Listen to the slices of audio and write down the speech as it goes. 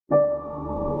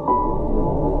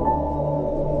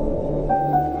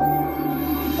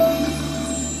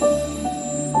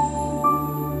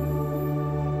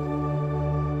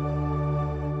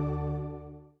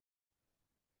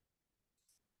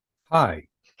Hi,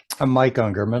 I'm Mike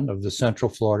Ungerman of the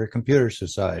Central Florida Computer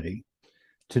Society.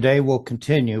 Today we'll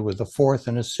continue with the fourth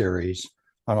in a series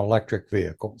on electric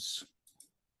vehicles.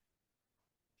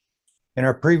 In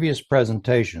our previous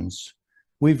presentations,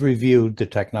 we've reviewed the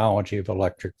technology of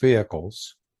electric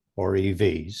vehicles, or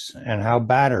EVs, and how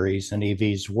batteries and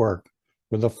EVs work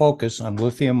with a focus on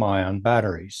lithium-ion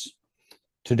batteries.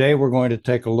 Today we're going to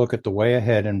take a look at the way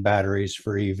ahead in batteries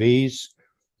for EVs,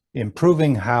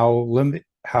 improving how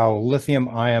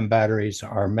lithium-ion batteries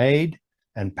are made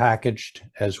and packaged,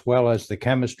 as well as the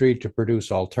chemistry to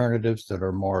produce alternatives that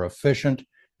are more efficient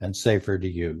and safer to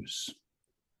use.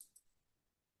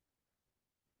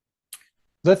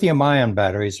 Lithium-ion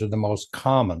batteries are the most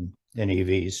common in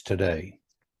EVs today.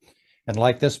 And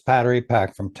like this battery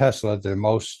pack from Tesla, they're the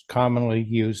most commonly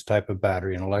used type of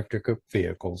battery in electric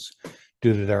vehicles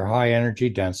due to their high energy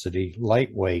density,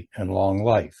 lightweight, and long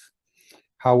life.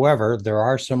 However, there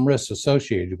are some risks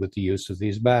associated with the use of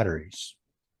these batteries.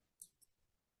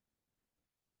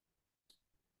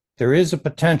 There is a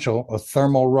potential of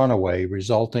thermal runaway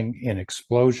resulting in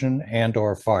explosion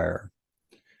and/or fire.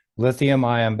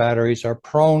 Lithium-ion batteries are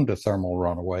prone to thermal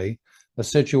runaway, a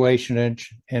situation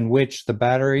in which the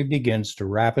battery begins to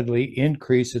rapidly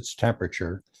increase its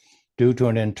temperature due to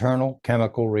an internal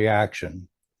chemical reaction.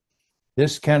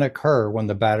 This can occur when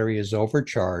the battery is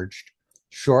overcharged,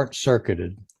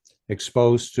 short-circuited,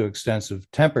 exposed to extensive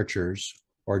temperatures,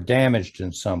 or damaged in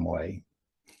some way.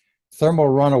 Thermal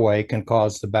runaway can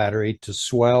cause the battery to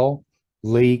swell,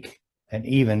 leak, and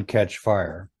even catch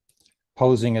fire,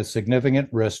 posing a significant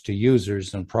risk to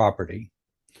users and property.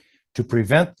 To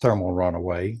prevent thermal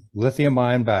runaway,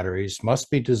 lithium-ion batteries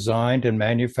must be designed and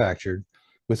manufactured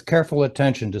with careful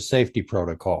attention to safety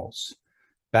protocols.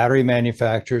 Battery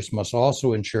manufacturers must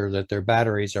also ensure that their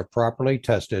batteries are properly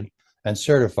tested and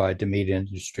certified to meet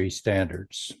industry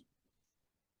standards.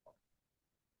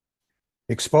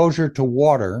 Exposure to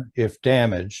water, if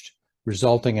damaged,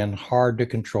 resulting in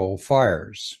hard-to-control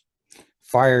fires.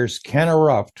 Fires can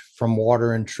erupt from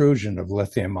water intrusion of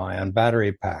lithium-ion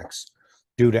battery packs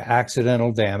due to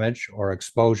accidental damage or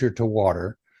exposure to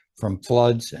water from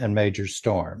floods and major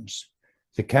storms.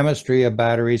 The chemistry of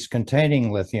batteries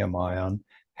containing lithium-ion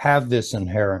have this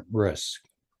inherent risk.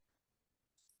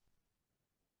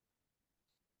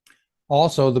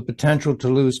 Also, the potential to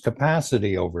lose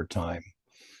capacity over time.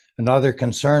 Another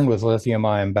concern with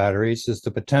lithium-ion batteries is the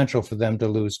potential for them to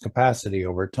lose capacity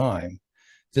over time.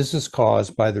 This is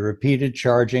caused by the repeated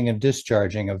charging and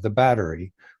discharging of the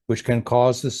battery, which can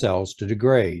cause the cells to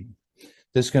degrade.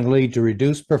 This can lead to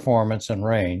reduced performance and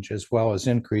range, as well as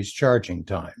increased charging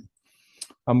time.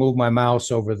 I'll move my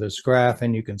mouse over this graph,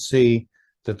 and you can see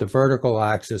that the vertical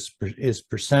axis is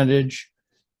percentage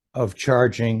of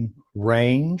charging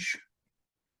range,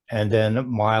 and then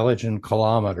mileage in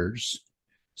kilometers.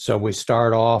 So we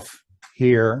start off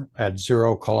here at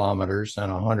 0 kilometers and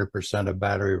 100% of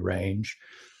battery range.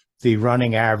 The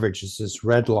running average is this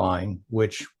red line,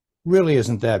 which really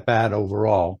isn't that bad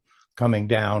overall, coming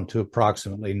down to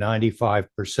approximately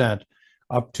 95%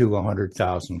 up to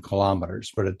 100,000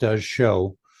 kilometers. But it does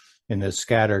show in this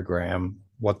scattergram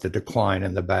what the decline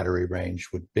in the battery range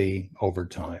would be over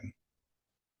time.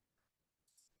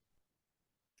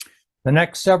 The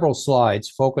next several slides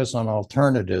focus on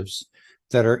alternatives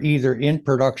that are either in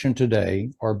production today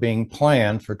or being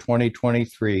planned for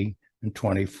 2023 and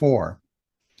 24.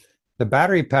 The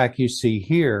battery pack you see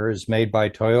here is made by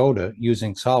Toyota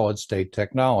using solid-state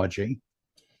technology.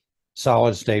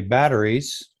 Solid-state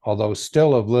batteries, although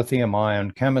still of lithium-ion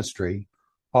chemistry,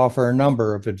 offer a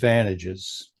number of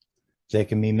advantages. They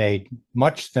can be made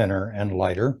much thinner and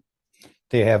lighter.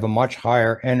 They have a much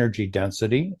higher energy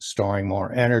density, storing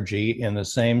more energy in the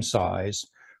same size,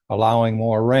 allowing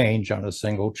more range on a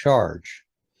single charge.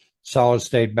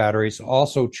 Solid-state batteries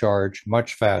also charge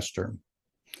much faster,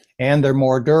 and they're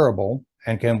more durable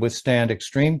and can withstand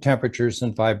extreme temperatures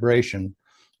and vibration,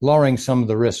 lowering some of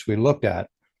the risks we looked at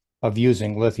of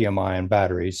using lithium-ion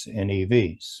batteries in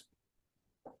EVs.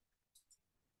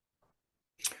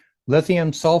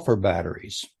 Lithium-sulfur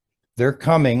batteries. They're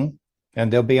coming,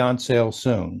 and they'll be on sale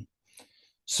soon.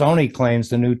 Sony claims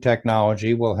the new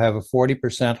technology will have a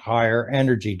 40% higher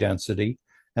energy density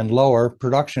and lower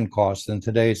production costs than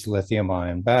today's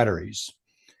lithium-ion batteries.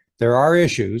 There are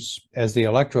issues, as the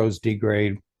electrodes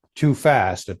degrade too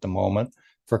fast at the moment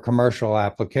for commercial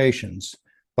applications,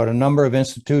 but a number of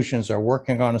institutions are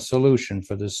working on a solution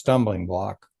for this stumbling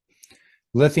block.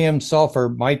 Lithium-sulfur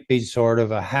might be sort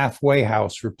of a halfway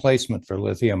house replacement for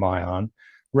lithium-ion,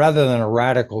 rather than a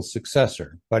radical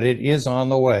successor, but it is on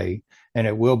the way, and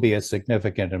it will be a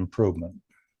significant improvement.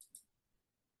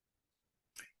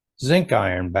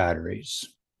 zinc-iron batteries.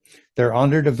 They're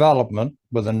under development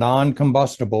with a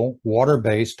non-combustible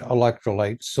water-based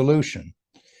electrolyte solution.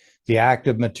 The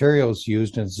active materials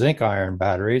used in zinc-iron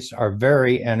batteries are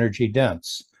very energy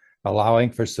dense,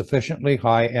 allowing for sufficiently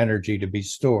high energy to be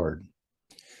stored.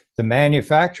 The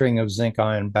manufacturing of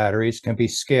zinc-ion batteries can be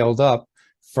scaled up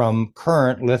from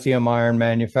current lithium-ion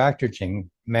manufacturing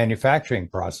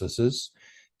processes,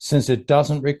 since it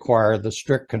doesn't require the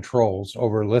strict controls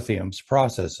over lithium's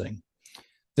processing.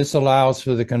 This allows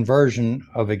for the conversion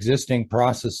of existing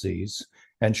processes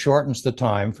and shortens the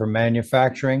time from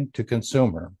manufacturing to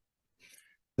consumer.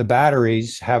 The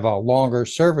batteries have a longer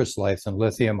service life than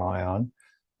lithium-ion,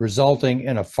 resulting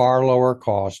in a far lower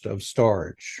cost of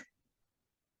storage.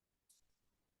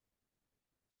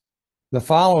 The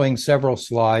following several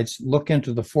slides look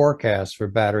into the forecast for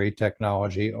battery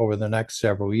technology over the next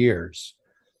several years.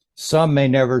 Some may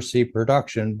never see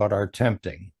production, but are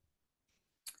tempting.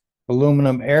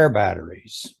 Aluminum air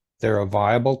batteries. They're a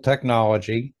viable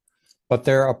technology, but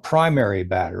they're a primary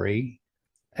battery,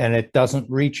 and it doesn't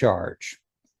recharge.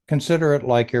 Consider it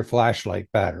like your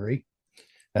flashlight battery.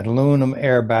 An aluminum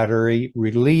air battery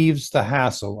relieves the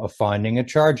hassle of finding a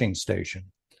charging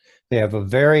station. They have a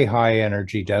very high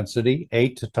energy density,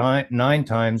 8 to 9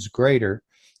 times greater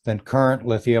than current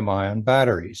lithium-ion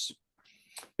batteries.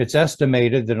 It's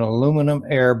estimated that an aluminum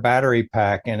air battery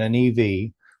pack in an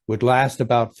EV would last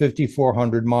about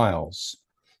 5,400 miles.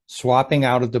 Swapping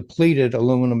out a depleted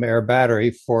aluminum air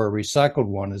battery for a recycled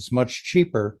one is much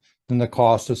cheaper than the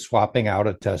cost of swapping out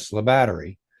a Tesla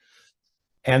battery.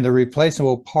 And the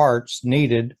replaceable parts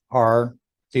needed are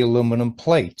the aluminum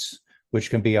plates, which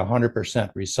can be 100%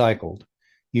 recycled.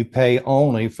 You pay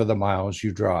only for the miles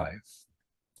you drive.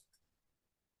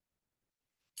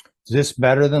 Is this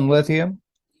better than lithium?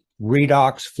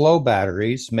 Redox flow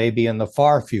batteries may be in the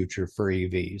far future for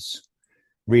EVs.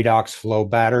 Redox flow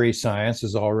battery science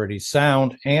is already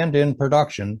sound and in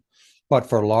production, but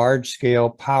for large-scale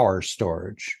power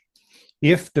storage.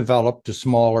 If developed to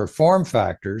smaller form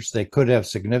factors, they could have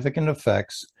significant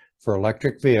effects for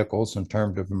electric vehicles in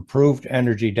terms of improved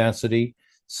energy density,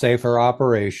 safer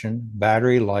operation,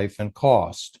 battery life, and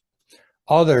cost.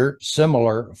 Other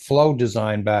similar flow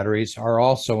design batteries are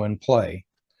also in play.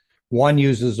 One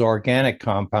uses organic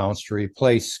compounds to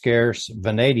replace scarce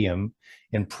vanadium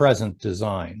in present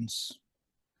designs.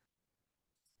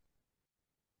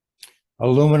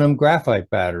 Aluminum graphite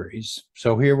batteries.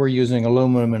 So here we're using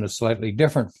aluminum in a slightly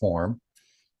different form.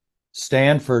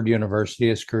 Stanford University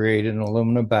has created an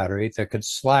aluminum battery that could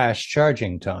slash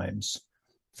charging times.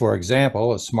 For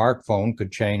example, a smartphone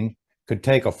could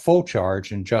take a full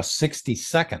charge in just 60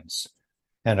 seconds,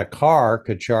 and a car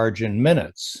could charge in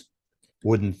minutes.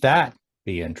 Wouldn't that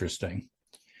be interesting?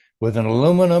 With an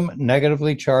aluminum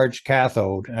negatively charged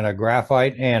cathode and a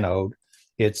graphite anode,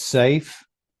 it's safe,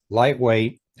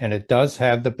 lightweight, and it does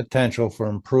have the potential for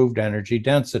improved energy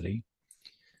density.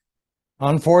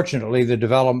 Unfortunately, the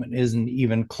development isn't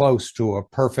even close to a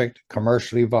perfect,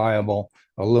 commercially viable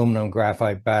aluminum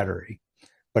graphite battery,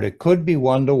 but it could be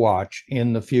one to watch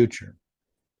in the future.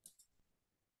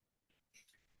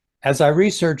 As I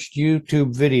researched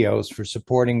YouTube videos for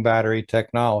supporting battery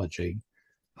technology,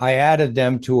 I added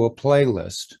them to a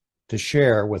playlist to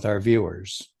share with our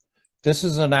viewers. This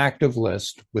is an active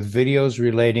list with videos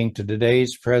relating to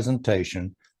today's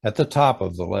presentation at the top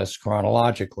of the list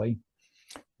chronologically.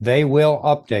 They will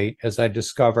update as I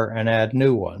discover and add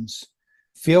new ones.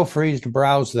 Feel free to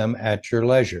browse them at your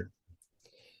leisure.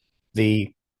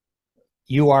 The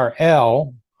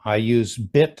URL, I use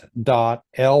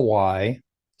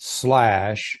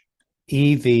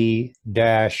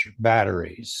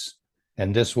bit.ly/EV-batteries,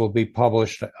 and this will be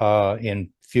published in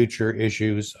future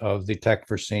issues of the Tech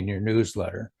for Senior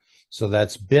newsletter. So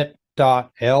that's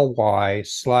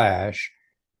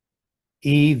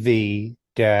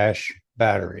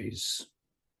bit.ly/EV-batteries.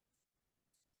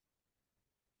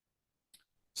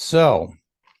 So,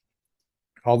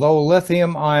 although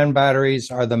lithium-ion batteries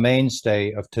are the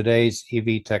mainstay of today's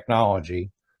EV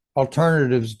technology,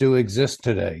 alternatives do exist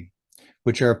today,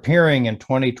 which are appearing in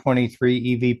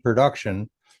 2023 EV production,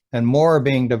 and more are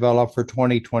being developed for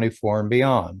 2024 and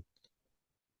beyond.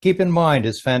 Keep in mind,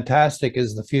 as fantastic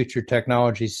as the future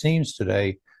technology seems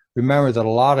today, remember that a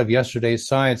lot of yesterday's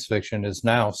science fiction is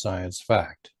now science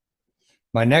fact.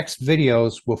 My next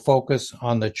videos will focus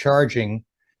on the charging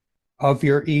of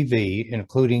your EV,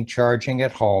 including charging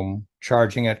at home,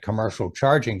 charging at commercial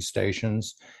charging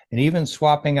stations, and even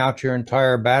swapping out your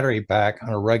entire battery pack on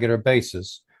a regular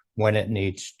basis when it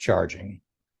needs charging.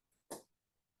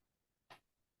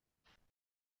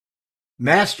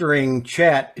 Mastering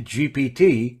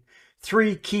ChatGPT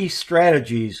 3 key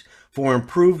strategies for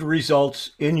improved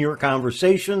results in your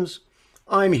conversations.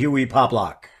 I'm Hewie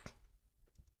Poplock.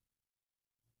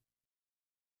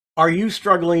 Are you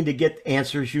struggling to get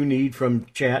answers you need from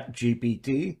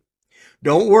ChatGPT?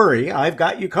 Don't worry, I've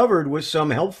got you covered with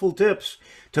some helpful tips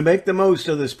to make the most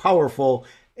of this powerful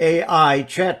AI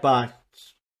chatbot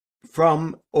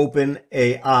from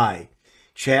OpenAI.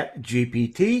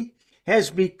 ChatGPT has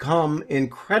become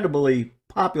incredibly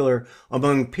popular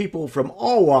among people from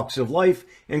all walks of life,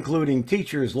 including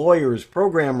teachers, lawyers,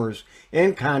 programmers,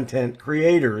 and content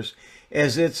creators,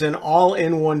 as it's an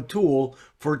all-in-one tool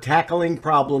for tackling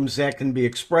problems that can be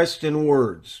expressed in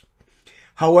words.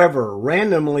 However,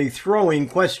 randomly throwing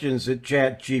questions at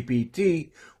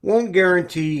ChatGPT won't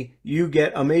guarantee you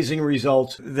get amazing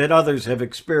results that others have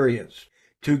experienced.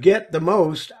 To get the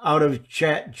most out of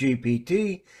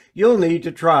ChatGPT, you'll need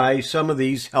to try some of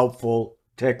these helpful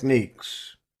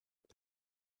techniques.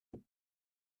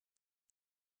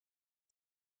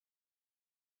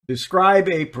 Describe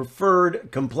a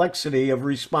preferred complexity of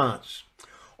response.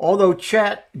 Although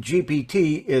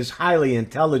ChatGPT is highly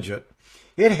intelligent,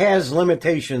 it has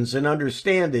limitations in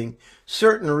understanding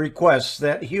certain requests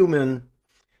that human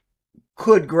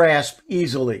could grasp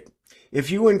easily.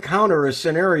 If you encounter a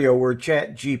scenario where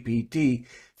ChatGPT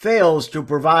fails to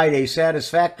provide a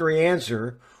satisfactory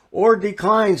answer or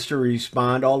declines to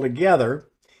respond altogether,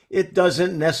 it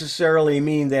doesn't necessarily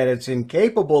mean that it's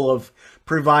incapable of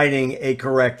providing a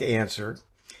correct answer.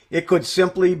 It could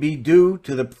simply be due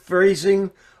to the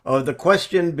phrasing of the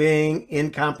question being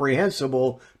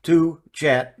incomprehensible to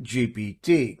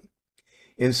ChatGPT.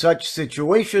 In such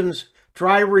situations,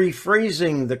 try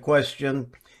rephrasing the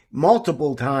question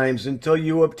multiple times until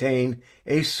you obtain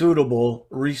a suitable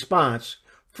response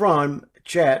from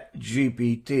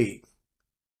ChatGPT.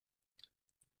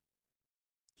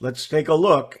 Let's take a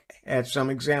look at some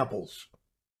examples.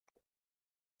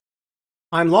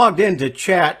 I'm logged into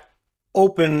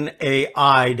OpenAI.com.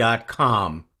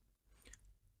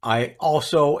 I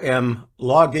also am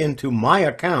logged into my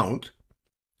account,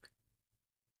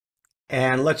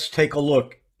 and let's take a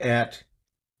look at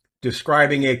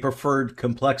describing a preferred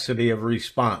complexity of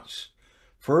response.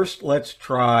 First, let's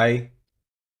try,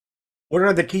 what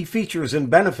are the key features and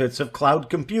benefits of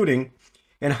cloud computing,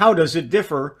 and how does it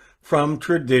differ from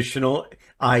traditional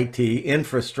IT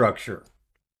infrastructure?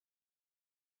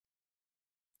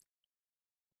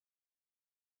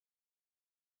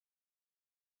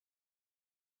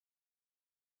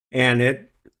 And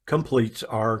it completes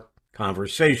our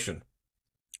conversation.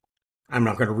 I'm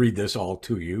not going to read this all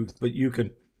to you, but you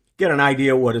can get an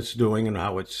idea what it's doing and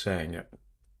how it's saying it.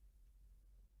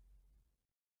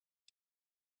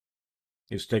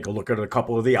 Just take a look at a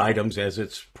couple of the items as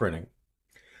it's printing.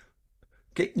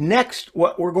 Okay, next,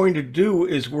 what we're going to do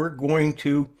is we're going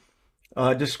to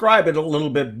describe it a little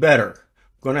bit better.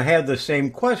 We're going to have the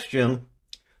same question,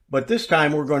 but this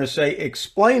time we're going to say,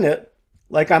 explain it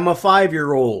like I'm a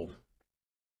 5-year-old.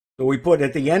 So we put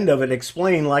at the end of it,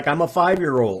 explain like I'm a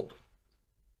 5-year-old.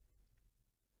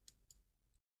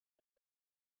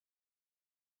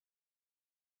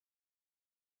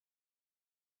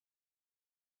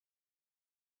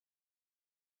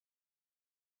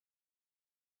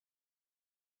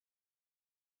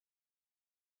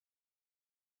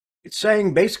 It's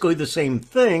saying basically the same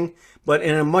thing, but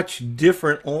in a much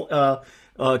different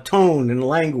tone and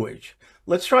language.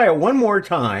 Let's try it one more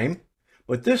time,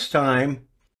 but this time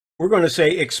we're going to say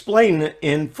explain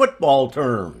in football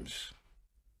terms.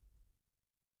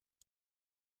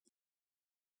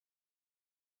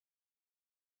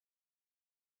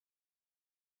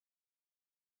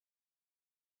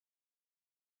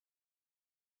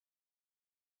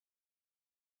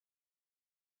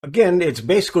 Again, it's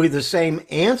basically the same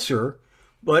answer,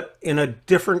 but in a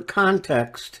different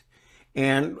context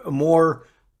and more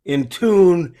in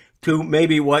tune to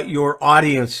maybe what your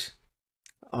audience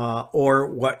or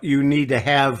what you need to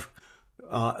have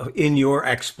in your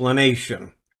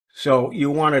explanation. So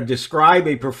you want to describe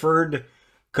a preferred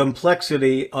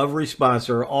complexity of response.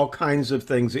 There are all kinds of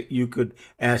things that you could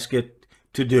ask it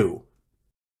to do.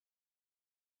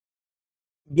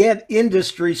 Get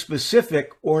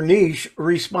industry-specific or niche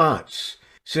response.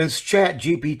 Since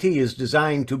ChatGPT is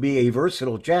designed to be a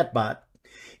versatile chatbot,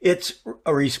 its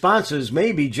responses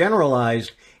may be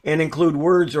generalized and include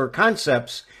words or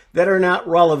concepts that are not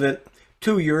relevant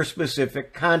to your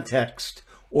specific context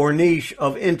or niche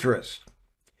of interest.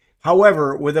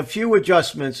 However, with a few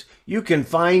adjustments, you can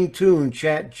fine-tune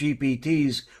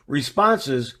ChatGPT's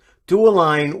responses to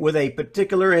align with a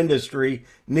particular industry,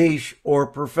 niche, or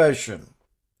profession.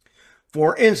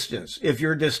 For instance, if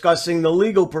you're discussing the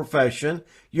legal profession,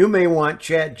 you may want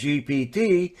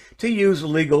ChatGPT to use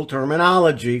legal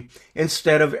terminology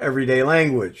instead of everyday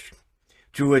language.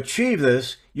 To achieve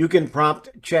this, you can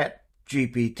prompt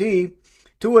ChatGPT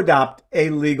to adopt a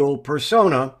legal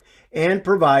persona and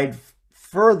provide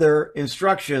further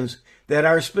instructions that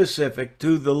are specific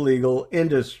to the legal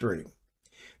industry.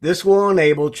 This will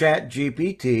enable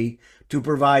ChatGPT to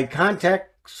provide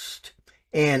context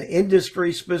and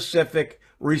industry-specific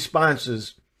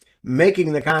responses,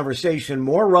 making the conversation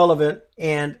more relevant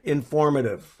and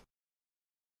informative.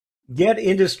 Get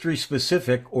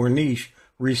industry-specific or niche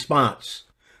response.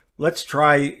 Let's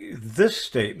try this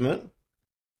statement.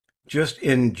 Just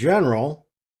in general,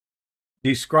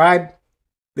 describe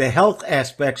the health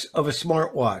aspects of a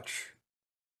smartwatch.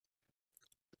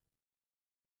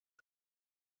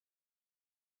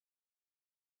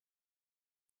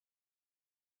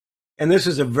 And this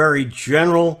is a very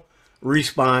general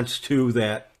response to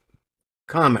that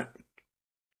comment.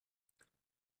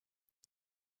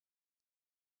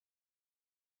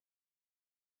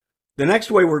 The next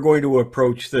way we're going to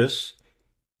approach this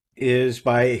is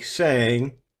by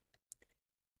saying,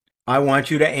 I want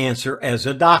you to answer as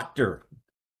a doctor.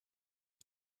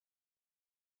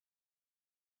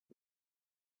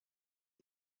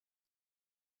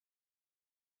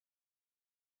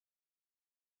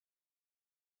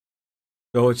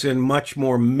 So it's in much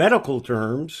more medical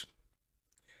terms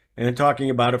and talking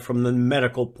about it from the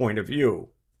medical point of view.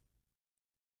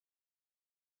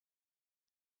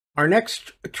 Our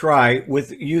next try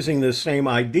with using the same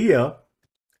idea,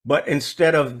 but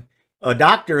instead of a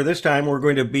doctor, this time we're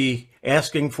going to be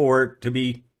asking for it to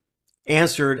be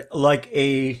answered like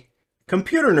a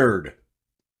computer nerd.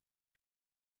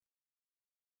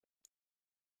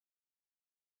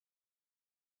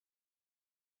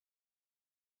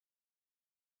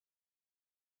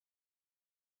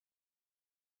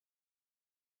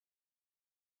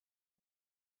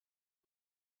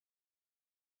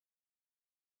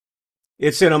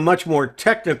 It's in a much more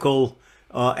technical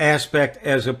aspect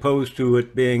as opposed to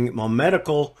it being a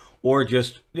medical or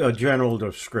just a general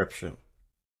description.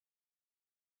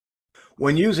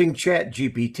 When using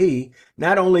ChatGPT,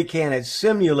 not only can it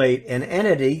simulate an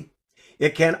entity,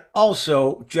 it can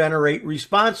also generate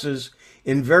responses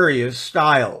in various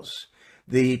styles.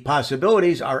 The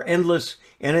possibilities are endless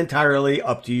and entirely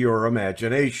up to your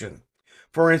imagination.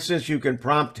 For instance, you can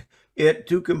prompt it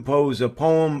to compose a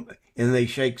poem in the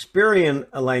Shakespearean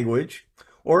language,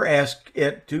 or ask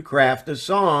it to craft a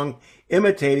song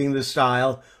imitating the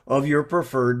style of your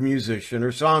preferred musician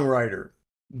or songwriter.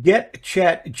 Get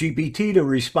ChatGPT to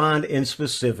respond in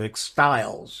specific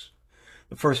styles.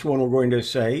 The first one we're going to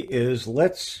say is,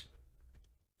 let's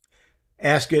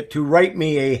ask it to write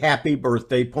me a happy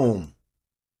birthday poem.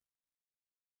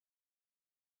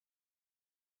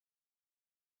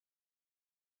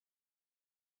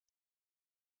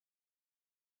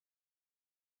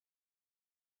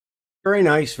 Very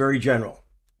nice, very general.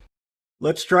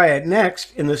 Let's try it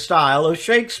next in the style of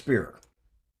Shakespeare.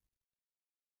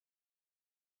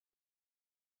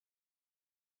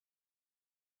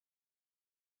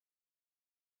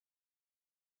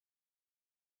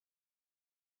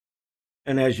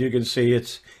 And as you can see,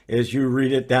 as you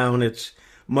read it down, it's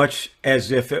much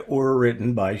as if it were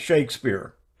written by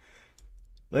Shakespeare.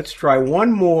 Let's try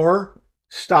one more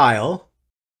style.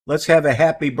 Let's have a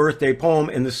happy birthday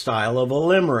poem in the style of a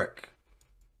limerick.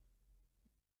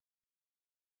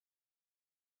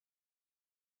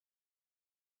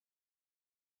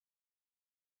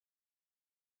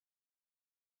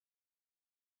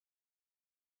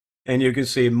 And you can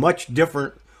see a much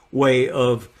different way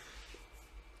of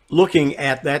looking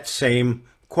at that same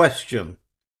question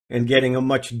and getting a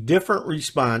much different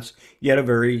response, yet a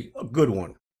very good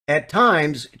one. At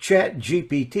times,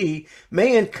 ChatGPT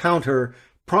may encounter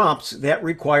prompts that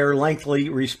require lengthy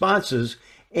responses,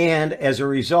 and as a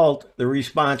result, the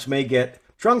response may get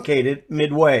truncated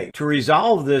midway. To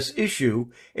resolve this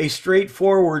issue, a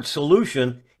straightforward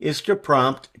solution is to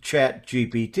prompt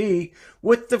ChatGPT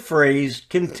with the phrase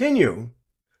continue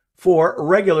for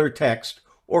regular text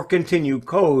or continue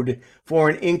code for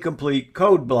an incomplete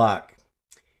code block.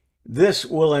 This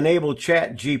will enable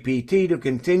ChatGPT to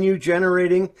continue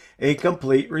generating a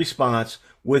complete response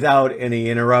without any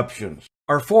interruptions.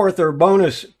 Our fourth or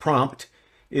bonus prompt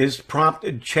is prompt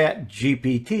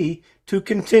ChatGPT to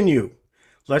continue.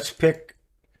 Let's pick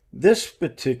this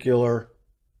particular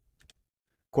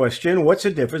question. What's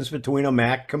the difference between a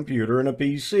Mac computer and a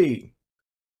PC?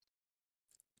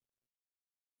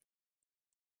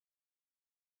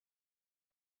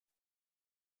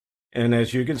 And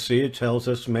as you can see, it tells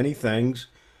us many things.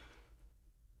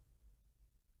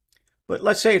 But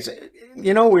let's say it's,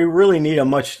 we really need a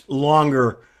much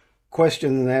longer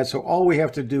question than that. So all we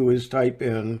have to do is type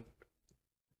in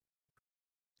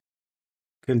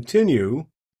continue,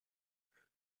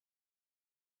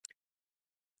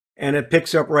 and it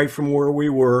picks up right from where we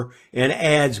were and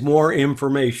adds more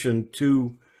information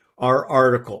to our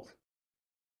article.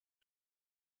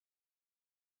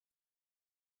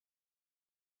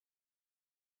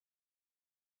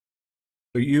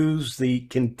 So use the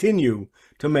continue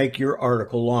to make your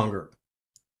article longer.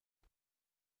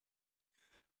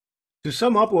 To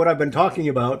sum up what I've been talking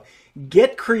about,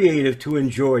 get creative to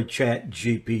enjoy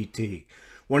ChatGPT.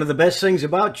 One of the best things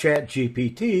about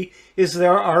ChatGPT is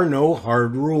there are no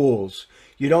hard rules.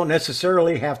 You don't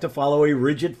necessarily have to follow a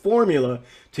rigid formula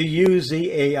to use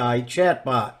the AI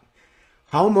chatbot.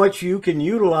 How much you can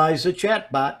utilize a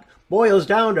chatbot boils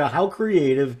down to how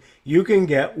creative you can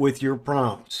get with your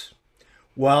prompts.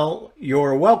 Well,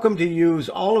 you're welcome to use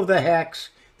all of the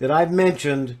hacks that I've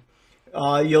mentioned.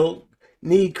 You'll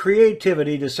need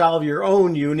creativity to solve your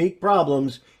own unique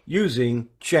problems using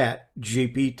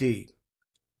ChatGPT.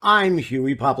 I'm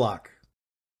Hewie Poplock.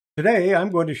 Today,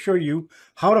 I'm going to show you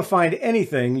how to find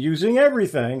anything using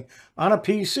everything on a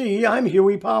PC. I'm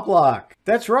Hewie Poplock.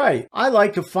 That's right. I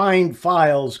like to find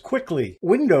files quickly.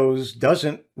 Windows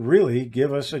doesn't really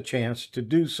give us a chance to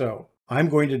do so. I'm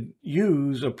going to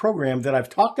use a program that I've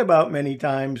talked about many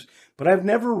times, but I've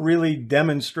never really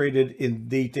demonstrated in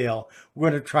detail. We're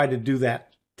going to try to do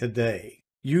that today.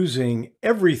 Using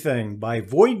Everything by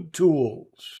Void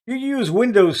Tools. You use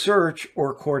Windows Search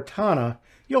or Cortana,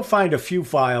 you'll find a few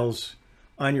files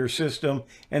on your system,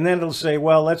 and then it'll say,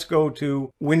 well, let's go to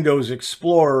Windows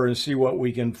Explorer and see what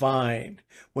we can find.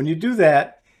 When you do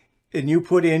that and you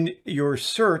put in your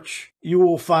search, you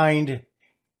will find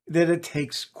that it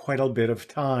takes quite a bit of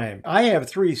time. I have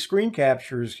 3 screen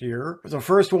captures here. The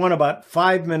first one about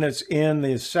 5 minutes in,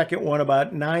 the second one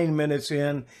about 9 minutes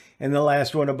in, and the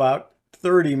last one about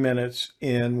 30 minutes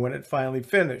in when it finally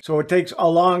finished. So it takes a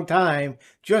long time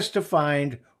just to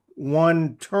find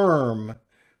one term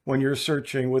when you're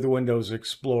searching with Windows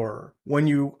Explorer. When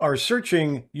you are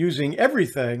searching using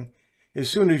Everything, as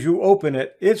soon as you open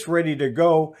it, it's ready to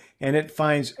go and it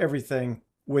finds everything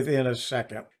within a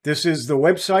second. This is the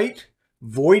website,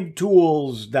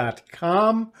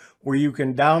 voidtools.com, where you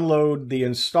can download the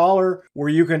installer, where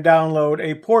you can download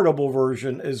a portable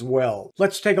version as well.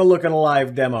 Let's take a look at a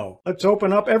live demo. Let's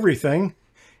open up Everything.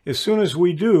 As soon as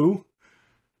we do,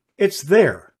 it's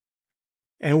there,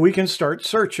 and we can start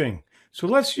searching. So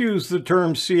let's use the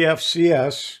term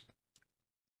CFCS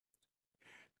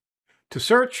to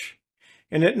search,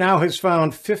 and it now has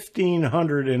found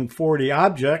 1,540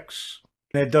 objects.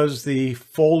 It does the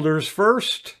folders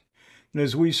first, and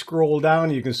as we scroll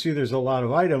down, you can see there's a lot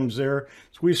of items there.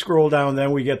 As we scroll down,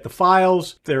 then we get the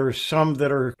files. There's some that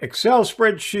are Excel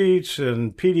spreadsheets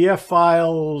and PDF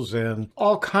files and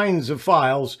all kinds of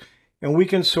files, and we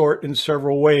can sort in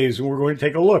several ways, and we're going to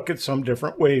take a look at some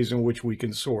different ways in which we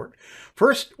can sort.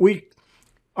 First, we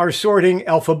are sorting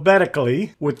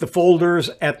alphabetically with the folders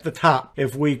at the top.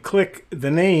 If we click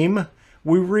the name,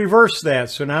 we reverse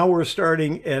that. So now we're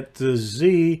starting at the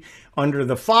Z under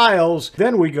the files.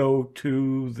 Then we go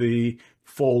to the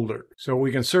folder. So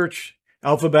we can search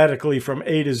alphabetically from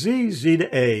A to Z, Z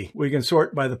to A. We can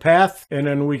sort by the path, and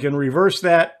then we can reverse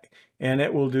that, and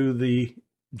it will do the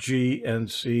G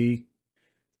and C.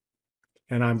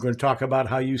 And I'm going to talk about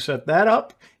how you set that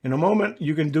up in a moment.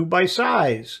 You can do by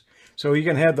size. So you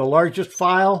can have the largest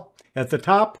file at the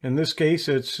top. In this case,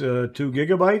 it's 2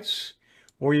 gigabytes.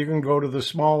 Or you can go to the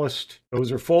smallest.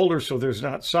 Those are folders, so there's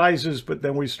not sizes, but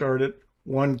then we start at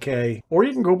 1K. Or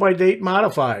you can go by date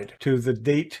modified to the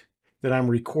date that I'm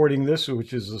recording this,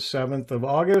 which is the 7th of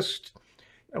August.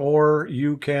 Or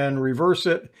you can reverse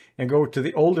it and go to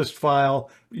the oldest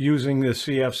file using the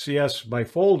CFCS by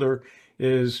folder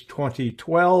is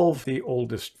 2012. The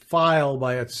oldest file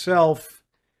by itself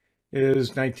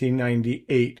is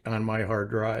 1998 on my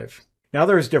hard drive. Now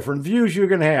there's different views you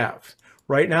can have.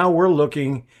 Right now, we're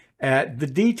looking at the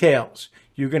details.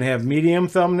 You can have medium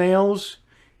thumbnails,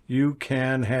 you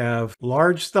can have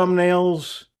large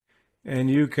thumbnails, and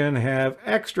you can have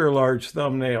extra large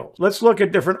thumbnails. Let's look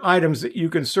at different items that you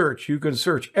can search. You can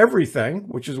search everything,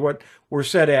 which is what we're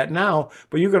set at now,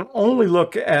 but you can only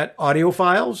look at audio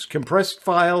files, compressed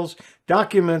files,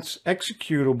 documents,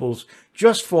 executables,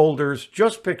 just folders,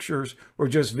 just pictures, or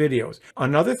just videos.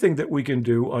 Another thing that we can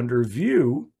do under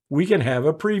View, we can have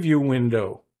a preview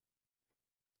window.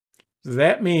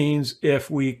 That means if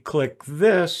we click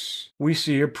this, we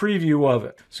see a preview of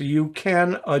it. So you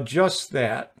can adjust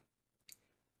that.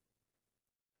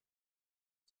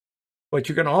 But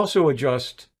you can also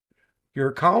adjust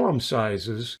your column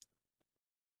sizes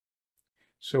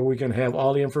so we can have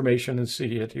all the information and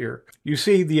see it here. You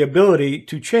see the ability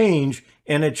to change,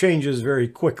 and it changes very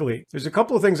quickly. There's a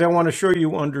couple of things I want to show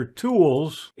you under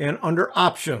Tools and under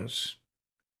Options.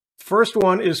 First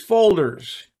one is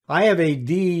Folders. I have a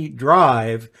D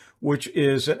drive, which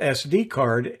is an SD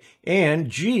card, and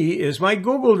G is my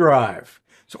Google Drive.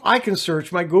 So I can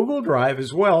search my Google Drive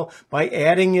as well by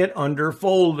adding it under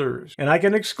folders. And I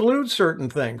can exclude certain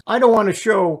things. I don't want to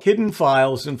show hidden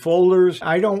files in folders.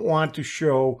 I don't want to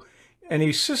show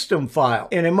any system file.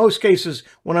 And in most cases,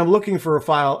 when I'm looking for a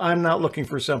file, I'm not looking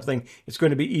for something. It's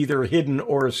going to be either a hidden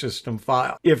or a system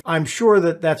file. If I'm sure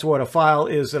that that's what a file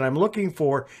is that I'm looking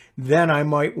for, then I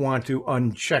might want to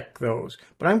uncheck those.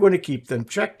 But I'm going to keep them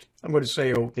checked. I'm going to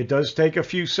say, oh, it does take a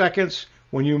few seconds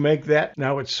when you make that.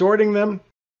 Now it's sorting them.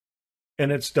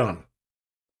 And it's done.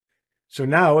 So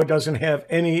now it doesn't have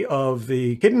any of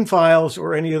the hidden files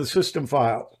or any of the system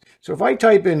files. So if I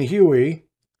type in Hewie,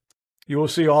 you will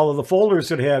see all of the folders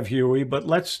that have Hewie, but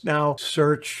let's now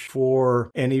search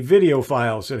for any video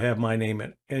files that have my name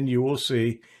in it. And you will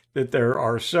see that there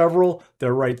are several.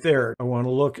 They're right there. I want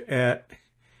to look at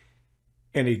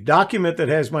any document that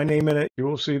has my name in it. You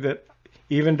will see that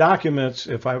even documents,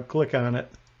 if I click on it,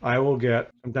 I will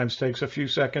get, sometimes takes a few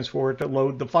seconds for it to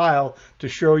load the file to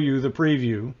show you the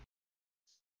preview.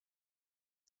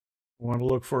 I want to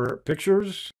look for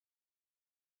pictures,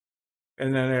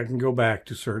 and then I can go back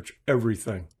to search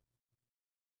everything.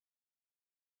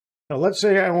 Now let's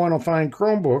say I want to find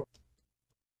Chromebook.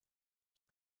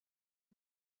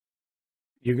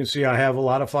 You can see I have a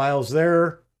lot of files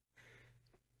there.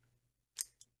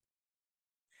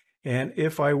 And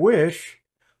if I wish,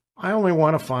 I only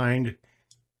want to find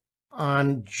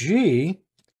on G,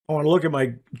 I want to look at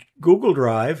my Google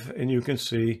Drive, and you can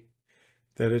see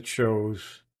that it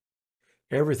shows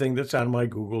everything that's on my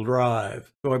Google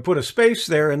Drive. So I put a space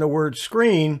there in the word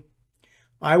screen,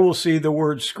 I will see the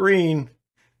word screen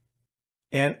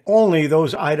and only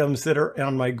those items that are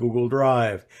on my Google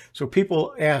Drive. So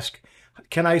people ask,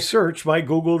 can I search my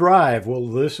Google Drive? Well,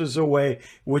 this is a way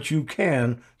which you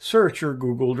can search your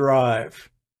Google Drive.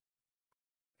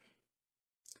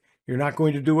 You're not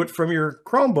going to do it from your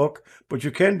Chromebook, but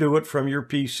you can do it from your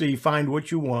PC. Find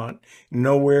what you want,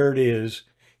 know where it is,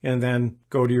 and then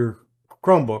go to your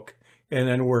Chromebook and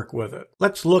then work with it.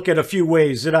 Let's look at a few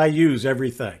ways that I use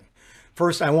everything.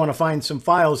 First, I want to find some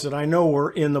files that I know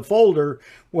were in the folder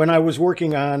when I was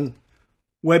working on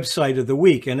Website of the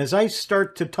Week. And as I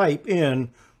start to type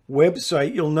in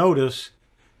website, you'll notice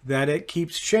that it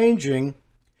keeps changing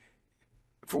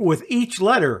with each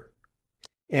letter.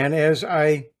 And as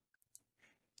I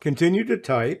continue to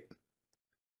type,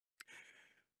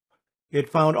 it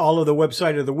found all of the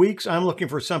Website of the Weeks. I'm looking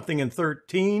for something in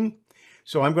 13.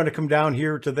 So I'm going to come down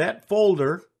here to that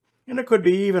folder, and it could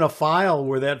be even a file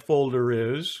where that folder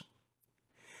is.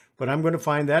 But I'm going to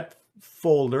find that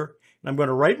folder, and I'm going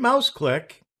to right mouse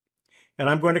click, and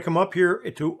I'm going to come up here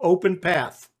to Open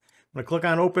Path. I'm going to click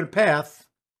on Open Path.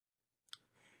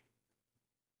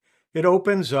 It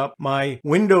opens up my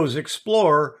Windows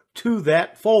Explorer to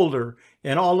that folder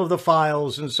and all of the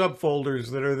files and subfolders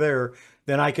that are there.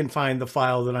 Then I can find the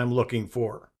file that I'm looking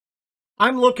for.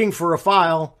 I'm looking for a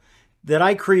file that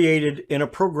I created in a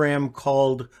program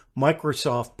called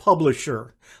Microsoft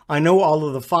Publisher. I know all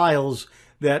of the files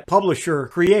that Publisher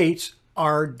creates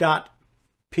are .pub.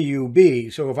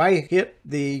 So if I hit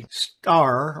the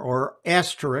star or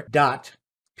asterisk .pub,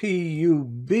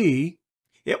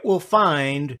 it will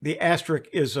find, the asterisk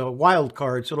is a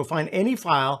wildcard, so it'll find any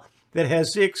file that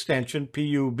has the extension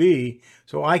pub.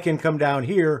 So I can come down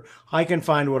here, I can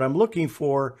find what I'm looking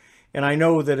for, and I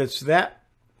know that it's that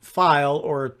file,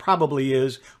 or it probably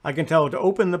is. I can tell it to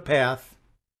open the path.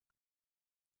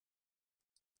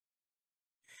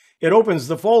 It opens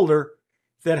the folder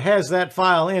that has that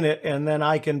file in it, and then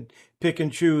I can pick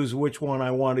and choose which one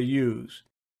I want to use.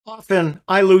 Often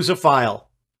I lose a file.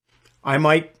 I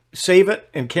might save it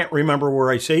and can't remember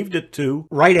where I saved it to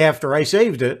right after I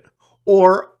saved it,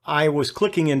 or I was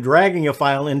clicking and dragging a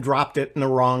file and dropped it in the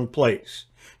wrong place.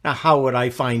 Now, how would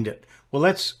I find it? Well,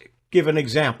 let's give an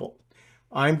example.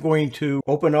 I'm going to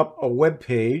open up a web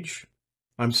page.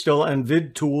 I'm still on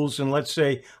Vid Tools, and let's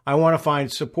say I want to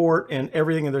find support and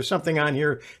everything, and there's something on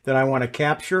here that I want to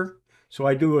capture. So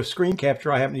I do a screen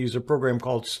capture. I happen to use a program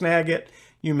called Snagit.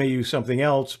 You may use something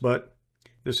else, but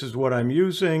this is what I'm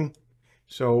using.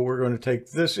 So we're going to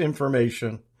take this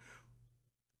information.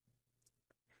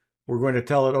 We're going to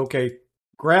tell it, okay,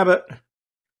 grab it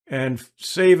and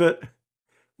save it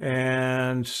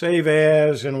and save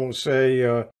as, and we'll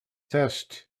say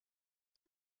test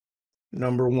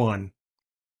number 1.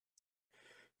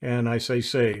 and I say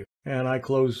save, and I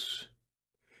close.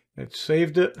 It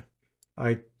saved it.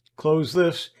 I close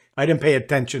this. I didn't pay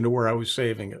attention to where I was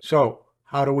saving it. So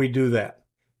how do we do that?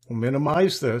 We'll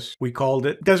minimize this. We called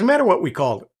it. Doesn't matter what we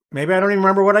called it. Maybe I don't even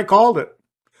remember what I called it.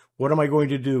 What am I going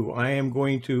to do? I am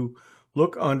going to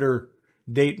look under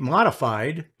date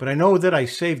modified, but I know that I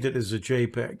saved it as a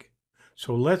JPEG.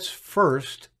 So let's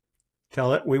first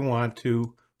tell it we want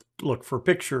to look for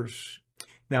pictures.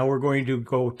 Now we're going to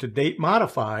go to date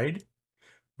modified.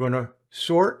 We're going to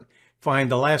sort,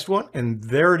 find the last one, and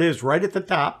there it is right at the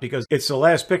top because it's the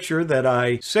last picture that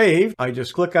I saved. I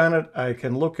just click on it. I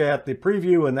can look at the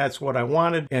preview, and that's what I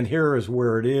wanted. And here is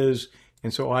where it is.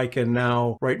 And so I can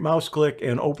now right mouse click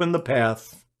and open the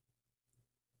path.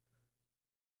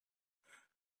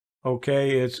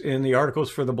 Okay, it's in the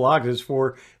articles for the blog. It's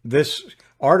for this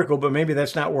article, but maybe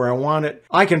that's not where I want it.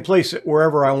 I can place it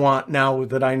wherever I want now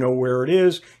that I know where it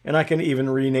is, and I can even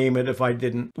rename it if I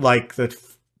didn't like the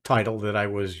title that I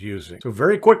was using. So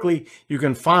very quickly, you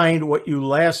can find what you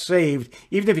last saved,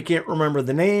 even if you can't remember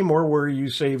the name or where you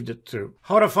saved it to.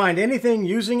 How to find anything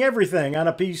using everything on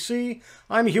a PC?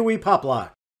 I'm Huey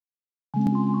Poplock.